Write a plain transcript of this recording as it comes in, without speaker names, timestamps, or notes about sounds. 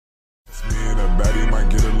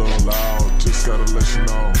gotta let you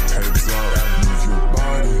know. Heads up, move your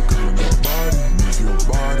body, come on your body, move your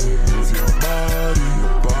body, move your body,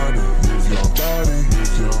 your body, move your body,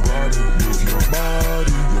 move your body, move your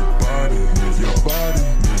body, your body, move your body,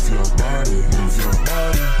 move your body, move your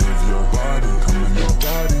body, move your body, come on your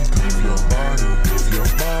body, move your body, move your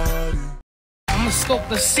body. I'ma scope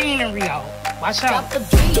the scenery out. Watch out. Drop the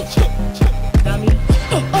beat. Dummy.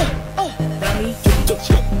 Dummy.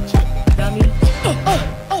 Dummy. Dummy.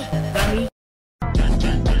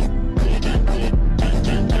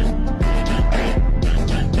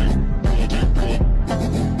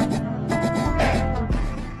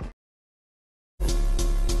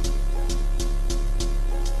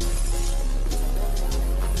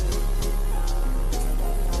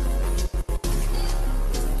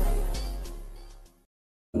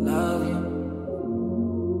 Love you,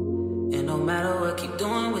 and no matter what, keep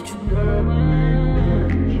doing what you do.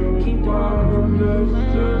 Keep doing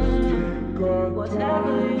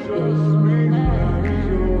whatever it is.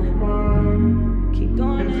 Keep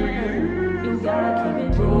doing it. You gotta keep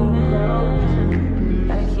it moving. Gotta keep it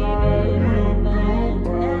moving.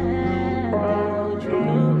 What you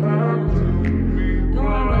doing what you doing.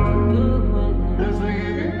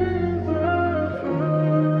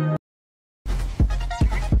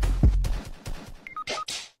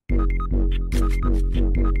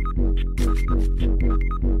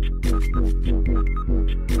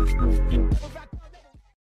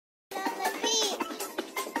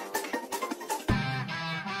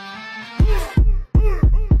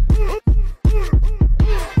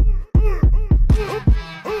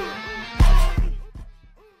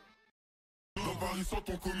 Sans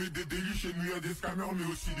on commet des délits, chez nous y'a des scammers mais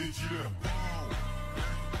aussi des dealers.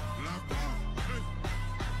 La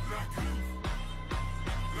grint,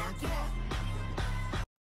 la quoi?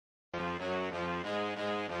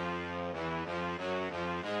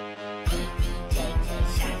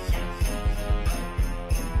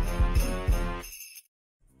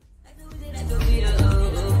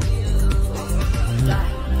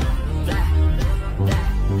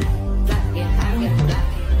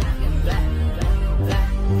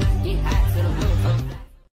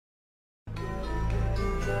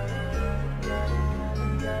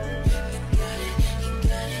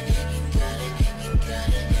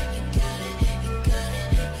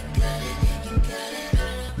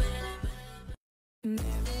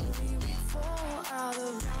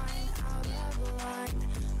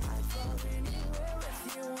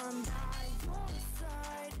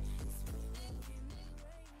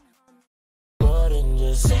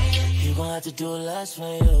 You gon' have to do less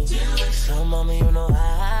for you. So mama, you know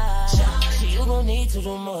how. So you gon' need to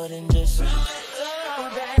do more than just.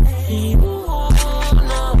 You know,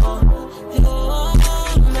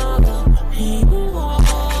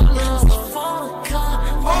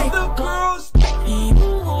 all the girls.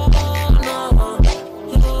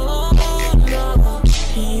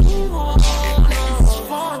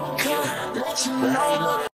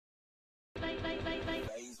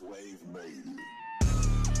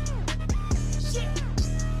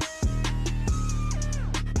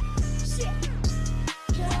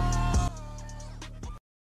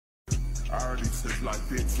 I already took like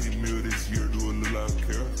 15 mil this year, do a little out of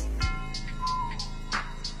care.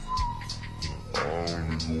 I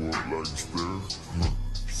only go up like sped.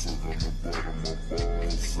 Suck on the bottom of my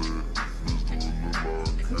balls, said, let's do a little out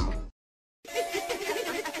of care.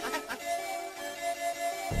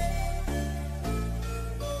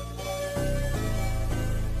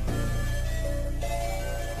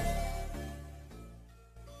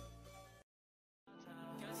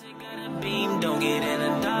 Don't get in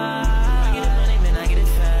a dive. I get the money, man, I get it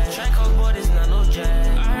fast. Track on board is not no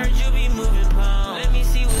drag. I heard you be moving pound. Let me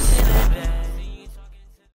see what's in that bag.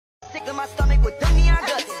 Sick of my stomach with them neon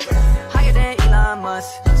guts. Higher than Elon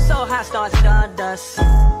Musk. So high stars stardust.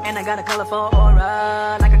 And I got a colorful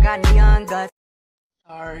aura, like I got neon guts.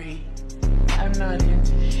 Sorry, I'm not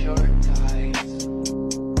into short